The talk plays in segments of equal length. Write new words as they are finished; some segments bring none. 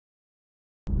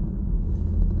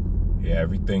Yeah,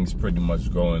 everything's pretty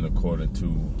much going according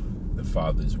to the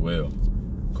Father's will.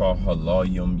 Call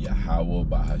Halayim Yahawah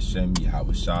Bahashem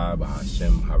Yahawah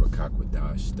Bahashem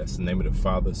Harakakwadash. That's the name of the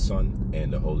Father, Son,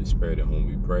 and the Holy Spirit in whom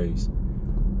we praise.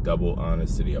 Double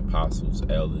honors to the apostles,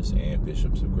 elders, and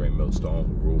bishops of Great Millstone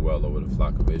who rule well over the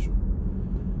flock of Israel.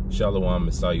 Shalom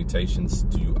and salutations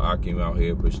to you Akim out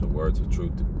here pushing the words of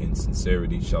truth in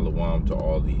sincerity. Shalom to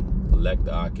all the elect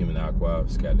Akim and Akwav,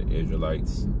 scattered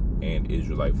Israelites and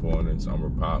Israelite foreigners. I'm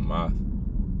Rapad Math.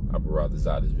 I brought this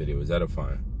out. This video is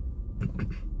edifying.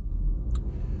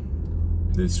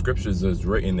 The scriptures is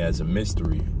written as a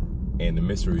mystery, and the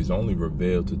mystery is only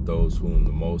revealed to those whom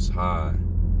the Most High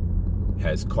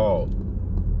has called.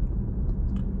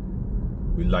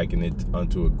 We liken it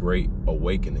unto a great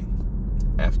awakening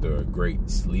after a great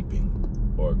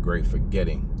sleeping or a great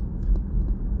forgetting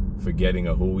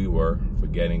of who we were,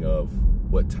 forgetting of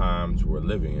what times we're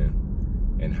living in,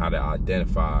 and how to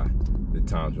identify the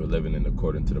times we're living in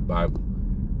according to the Bible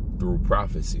through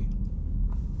prophecy.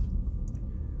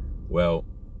 Well,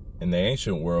 in the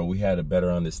ancient world, we had a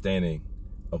better understanding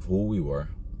of who we were.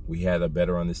 We had a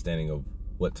better understanding of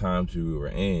what times we were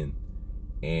in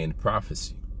and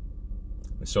prophecy.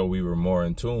 And so we were more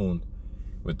in tune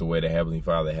with the way the Heavenly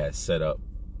Father has set up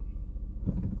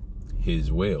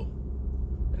His will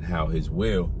and how His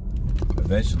will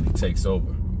eventually takes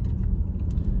over.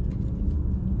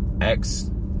 Acts,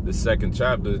 the 2nd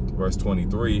chapter, verse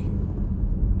 23,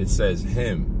 it says,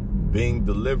 Him being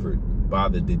delivered by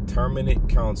the determinate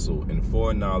counsel and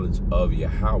foreknowledge of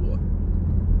YAHAWAH,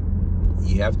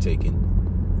 ye have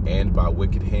taken, and by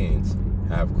wicked hands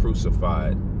have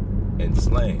crucified and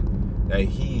slain. That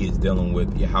He is dealing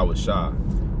with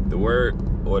YAHAWAH. The word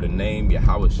or the name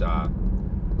YAHAWAH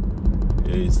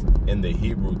is in the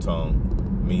Hebrew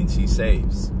tongue, means He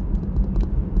saves.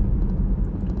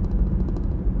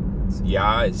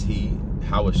 Yah is He,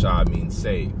 Hawashah means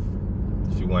save.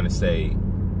 If you want to say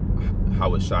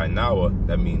Hawashai Nawa,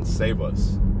 that means save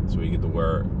us. That's where you get the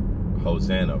word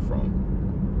Hosanna from.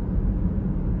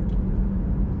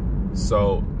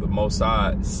 So the Most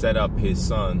High set up His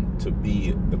Son to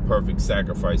be the perfect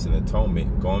sacrifice and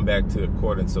atonement. Going back to the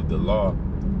accordance of the law,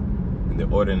 and the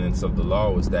ordinance of the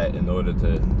law was that in order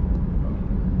to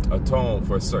atone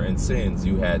for certain sins,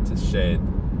 you had to shed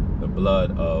the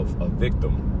blood of a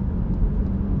victim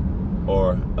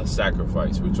or a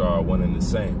sacrifice, which are one and the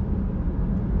same.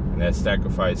 And that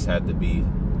sacrifice had to be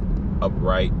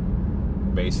upright,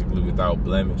 basically without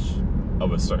blemish,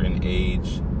 of a certain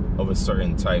age, of a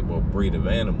certain type or breed of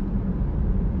animal.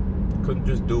 You couldn't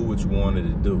just do what you wanted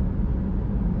to do.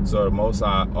 So the Most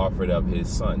High offered up His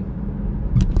Son.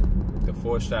 The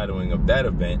foreshadowing of that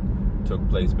event took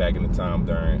place back in the time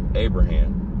during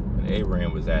Abraham, when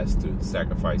Abraham was asked to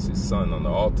sacrifice his son on the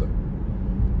altar.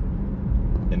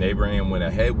 And Abraham went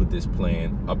ahead with this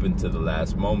plan up until the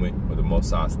last moment where the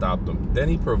Most High stopped him. Then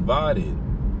He provided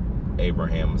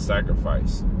Abraham a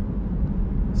sacrifice.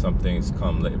 Some things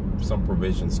come, some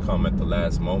provisions come at the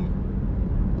last moment.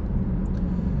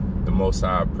 The Most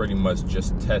High pretty much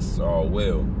just tests our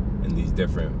will in these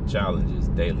different challenges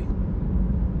daily.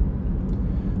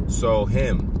 So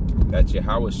Him, that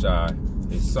YAHAWAH,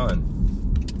 His Son,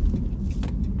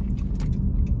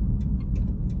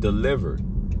 delivered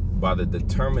by the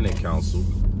determinate counsel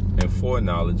and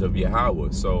foreknowledge of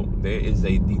YAHAWAH. So there is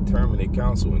a determinate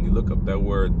counsel. When you look up that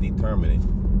word determinate,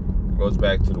 it goes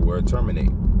back to the word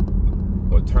terminate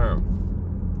or term.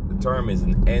 The term is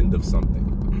an end of something.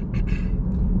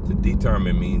 To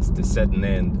determine means to set an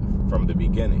end from the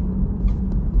beginning.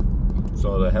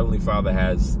 So the Heavenly Father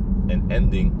has an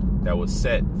ending that was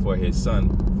set for His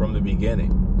Son from the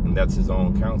beginning, and that's His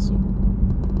own counsel.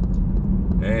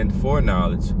 And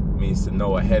foreknowledge means to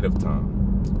know ahead of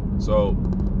time. So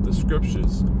the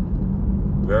scriptures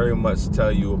very much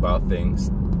tell you about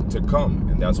things to come,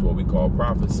 and that's what we call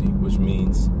prophecy, which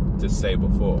means to say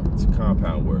before. It's a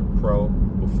compound word. Pro,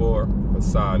 before,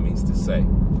 Masai means to say.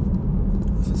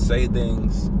 To say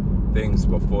things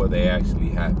before they actually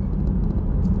happen.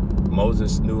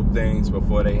 Moses knew things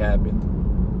before they happened.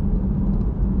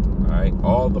 Alright,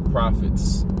 all the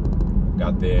prophets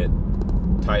got their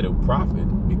title prophet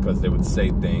because they would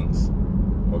say things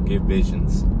or give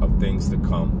visions of things to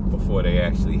come before they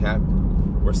actually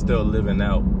happen. We're still living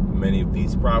out many of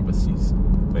these prophecies.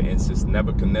 For instance,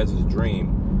 Nebuchadnezzar's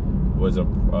dream was a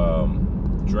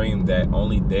dream that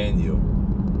only Daniel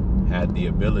had the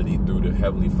ability through the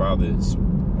Heavenly Father's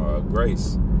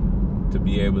grace to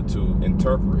be able to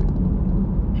interpret.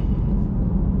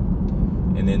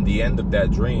 And in the end of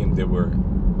that dream, there were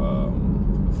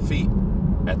feet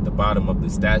at the bottom of the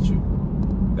statue.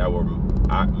 that were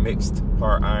mixed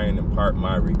part iron and part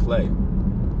miry clay.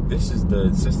 This is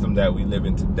the system that we live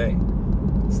in today.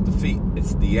 It's the feet.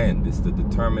 It's the end. It's the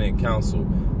determinate counsel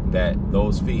that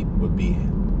those feet would be,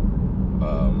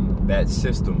 that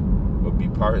system would be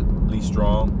partly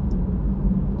strong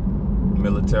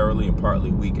militarily and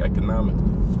partly weak economically.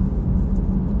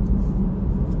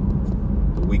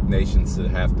 The weak nations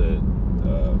should have to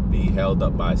be held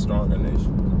up by a stronger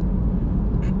nation.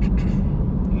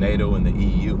 NATO and the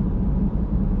EU.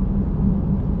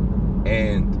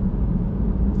 And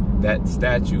that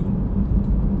statue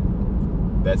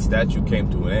came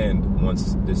to an end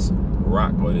once this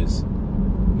rock, or this,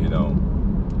 you know,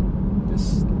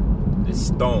 this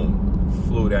stone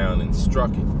flew down and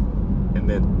struck it and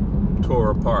then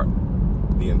tore apart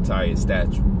the entire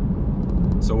statue.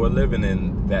 So we're living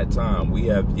in that time. We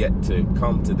have yet to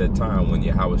come to that time when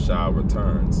YAHAWAH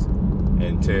returns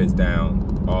and tears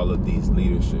down all of these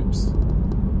leaderships.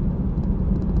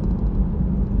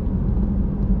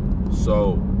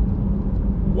 So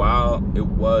while it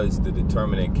was the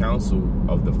determinate counsel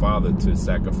of the Father to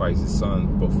sacrifice his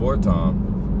son before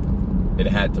time, it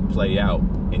had to play out.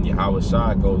 And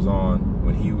YAHAWAH goes on,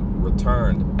 when he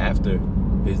returned after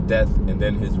his death and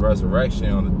then his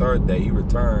resurrection on the third day, he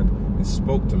returned and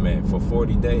spoke to men for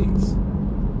 40 days.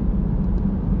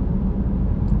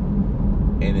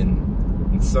 And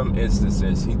in some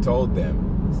instances, he told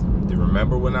them, do you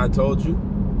remember when I told you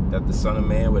that the Son of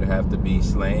Man would have to be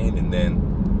slain and then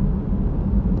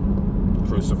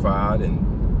crucified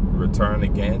and return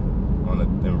again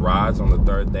and rise on the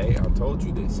third day? I told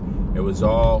you this. It was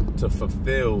all to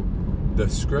fulfill the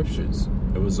scriptures.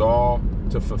 It was all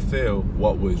to fulfill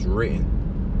what was written.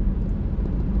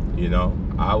 You know,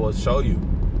 I will show you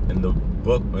in the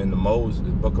book, in the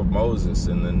book of Moses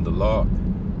and in the law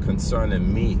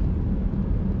concerning me.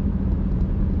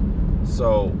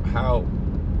 So how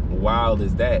wild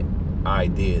is that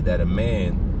idea that a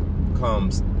man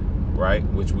comes, right,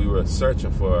 which we were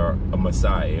searching for a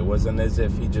Messiah. It wasn't as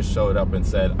if he just showed up and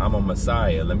said, I'm a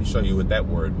Messiah. Let me show you what that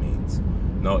word means.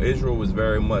 No, Israel was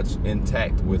very much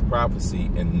intact with prophecy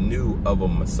and knew of a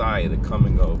Messiah, the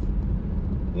coming of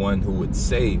one who would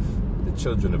save the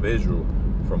children of Israel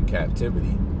from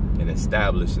captivity and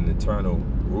establish an eternal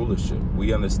rulership.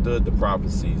 We understood the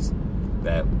prophecies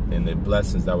that and the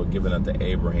blessings that were given unto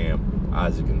Abraham,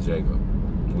 Isaac, and Jacob.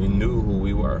 We knew who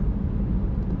we were.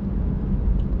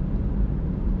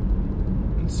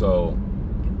 So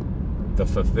the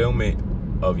fulfillment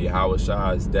of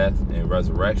YAHAWAH's death and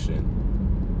resurrection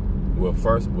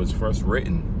was first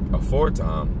written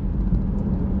aforetime.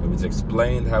 It was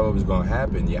explained how it was going to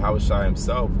happen. YAHAWAH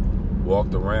himself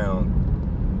walked around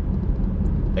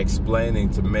explaining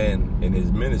to men in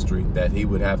his ministry that he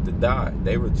would have to die.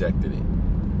 They rejected it.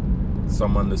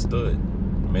 Some understood,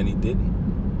 many didn't.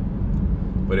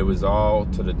 But it was all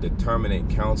to the determinate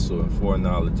counsel and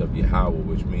foreknowledge of YAHAWAH,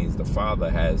 which means the Father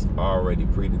has already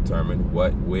predetermined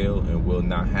what will and will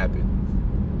not happen.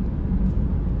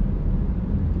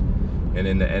 And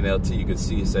in the NLT, you can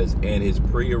see it says, and his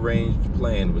prearranged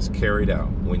plan was carried out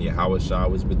when YAHAWAH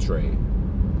was betrayed.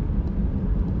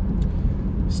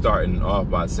 Starting off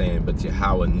by saying, but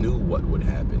YAHAWAH knew what would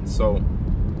happen. So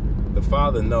the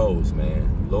Father knows,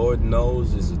 man. Lord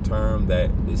knows is a term that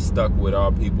is stuck with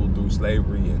our people through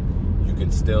slavery, and you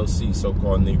can still see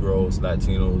so-called Negroes,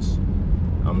 Latinos,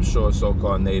 I'm sure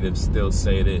so-called natives still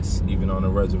say this, even on a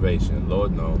reservation.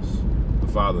 Lord knows. The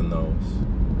Father knows,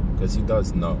 because he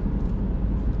does know.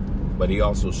 But he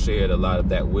also shared a lot of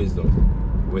that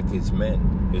wisdom with his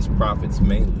men, his prophets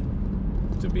mainly,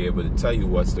 to be able to tell you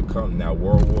what's to come. Now,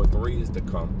 World War III is to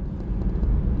come.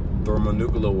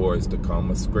 Thermonuclear war is to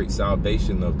come. A great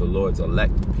salvation of the Lord's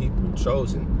elect people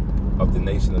chosen of the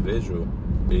nation of Israel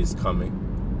is coming.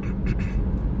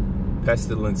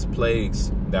 Pestilence,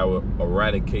 plagues that will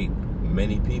eradicate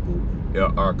many people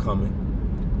are coming.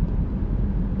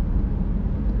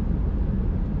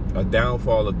 A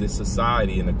downfall of this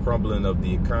society and the crumbling of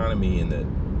the economy and the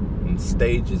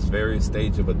stages, various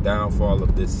stages of a downfall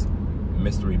of this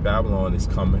mystery Babylon is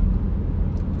coming.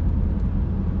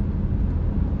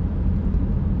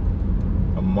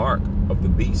 A mark of the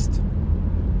beast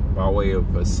by way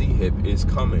of a sea hip is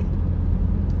coming.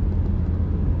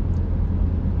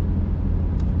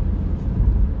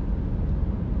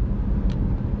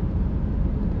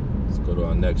 Let's go to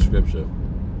our next scripture.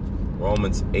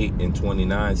 Romans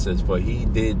 8:29 says, for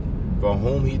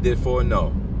whom he did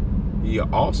foreknow, he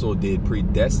also did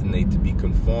predestinate to be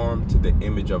conformed to the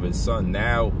image of his Son.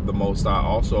 Now the Most High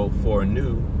also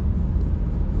foreknew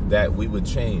that we would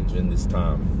change in this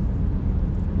time.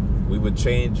 we would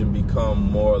change and become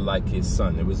more like his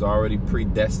son. It was already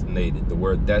predestinated. The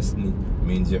word destiny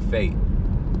means your fate.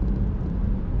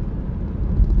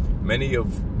 Many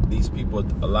of these people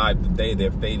alive today,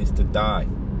 their fate is to die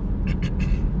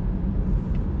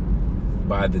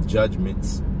by the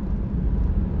judgments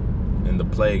and the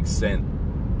plagues sent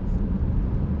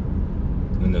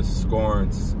and the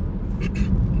scorns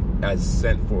as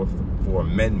sent forth for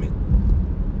amendment,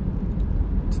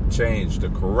 to change, to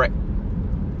correct.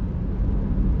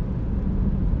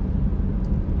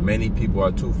 Many people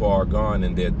are too far gone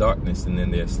in their darkness and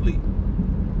in their sleep.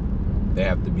 They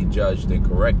have to be judged and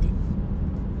corrected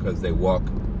because they walk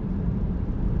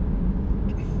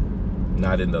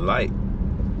not in the light.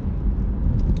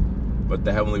 But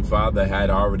the Heavenly Father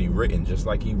had already written, just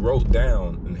like he wrote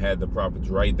down and had the prophets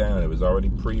write down. It was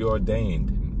already preordained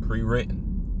and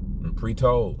pre-written and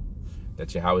pre-told that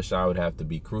YAHAWAH would have to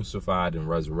be crucified and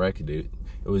resurrected.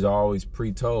 It was always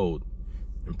pre-told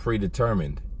and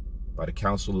predetermined by the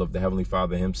counsel of the Heavenly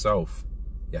Father himself,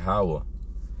 YAHAWAH,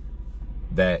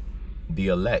 that the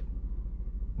elect,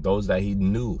 those that he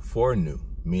foreknew,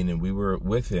 meaning we were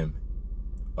with him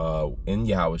in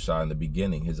YAHAWAH in the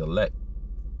beginning, his elect,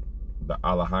 the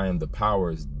Allahim, the power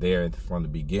is there from the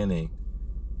beginning,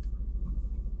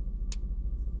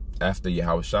 after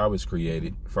YAHAWAH was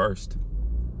created first,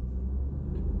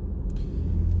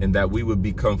 and that we would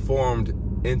be conformed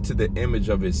into the image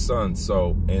of his son.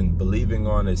 So in believing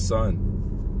on his son,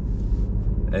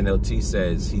 NLT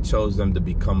says he chose them to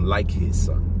become like his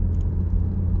son.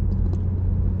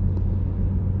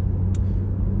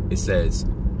 It says,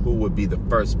 who would be the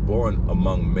firstborn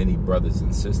among many brothers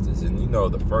and sisters. And you know,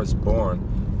 the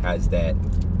firstborn has that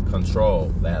control,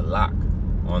 that lock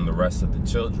on the rest of the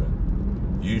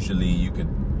children. Usually you could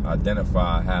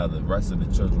identify how the rest of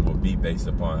the children will be based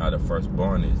upon how the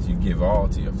firstborn is. You give all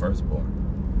to your firstborn.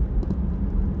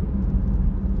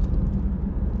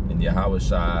 And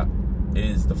YAHAWAH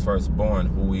is the firstborn,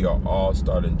 who we are all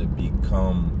starting to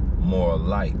become more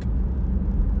like.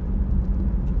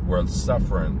 We're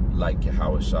suffering like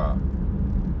YAHAWAH.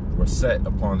 We're set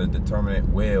upon the determinate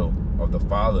will of the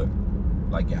Father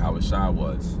like YAHAWAH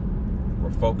was.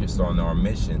 We're focused on our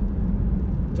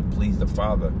mission to please the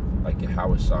Father like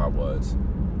YAHAWAH was.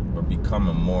 We're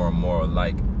becoming more and more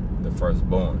like the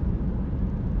firstborn.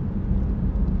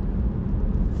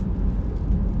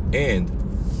 And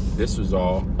this was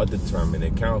all a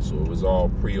determinate counsel. It was all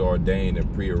preordained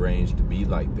and prearranged to be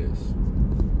like this.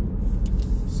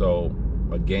 So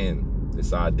again,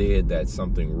 this idea that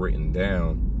something written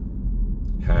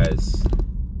down has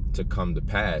to come to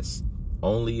pass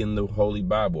only in the Holy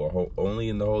Bible, or only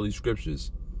in the Holy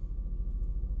Scriptures,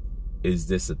 is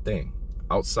this a thing.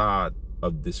 Outside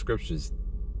of the Scriptures,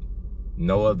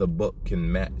 no other book can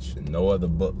match, and no other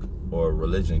book or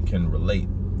religion can relate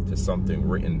to something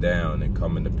written down and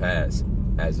coming to pass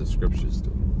as the Scriptures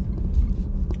do.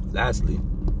 Lastly,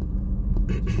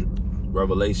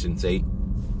 Revelations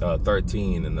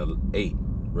 13 and the 8,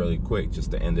 really quick,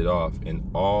 just to end it off. And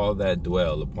all that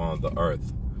dwell upon the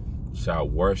earth shall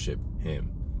worship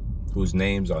him, whose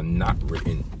names are not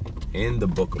written in the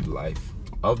book of life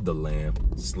of the Lamb,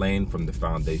 slain from the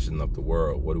foundation of the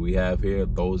world. What do we have here?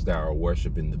 Those that are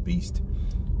worshiping the beast.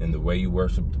 And the way you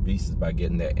worship the beast is by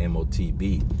getting that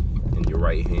MOTB in your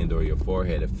right hand or your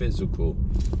forehead, a physical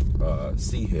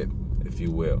C-hip, if you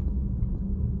will.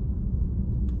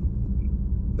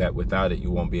 That without it,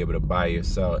 you won't be able to buy or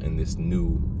sell in this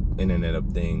new Internet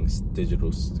of Things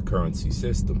digital currency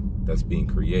system that's being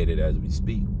created as we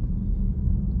speak.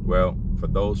 Well, for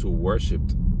those who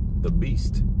worshipped the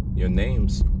beast, your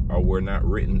names were not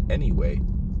written anyway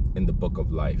in the book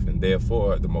of life, and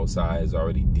therefore the Most High has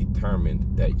already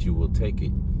determined that you will take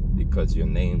it because your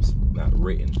name's not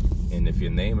written. And if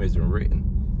your name isn't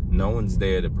written, no one's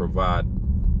there to provide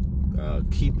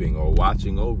keeping or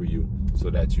watching over you, so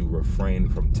that you refrain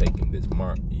from taking this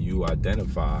mark. You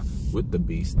identify with the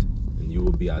beast, and you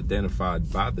will be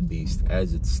identified by the beast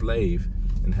as its slave,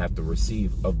 and have to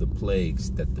receive of the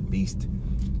plagues that the beast,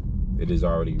 it is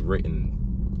already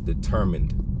written,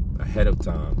 determined ahead of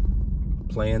time,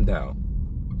 planned out,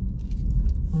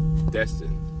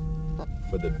 destined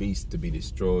for the beast to be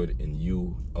destroyed, and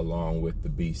you along with the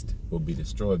beast will be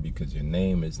destroyed because your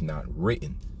name is not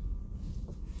written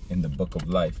in the book of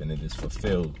life, and it is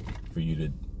fulfilled for you to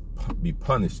be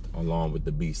punished along with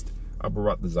the beast. I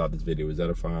brought this out. This video is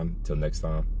edifying. Till next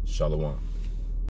time, Shalom.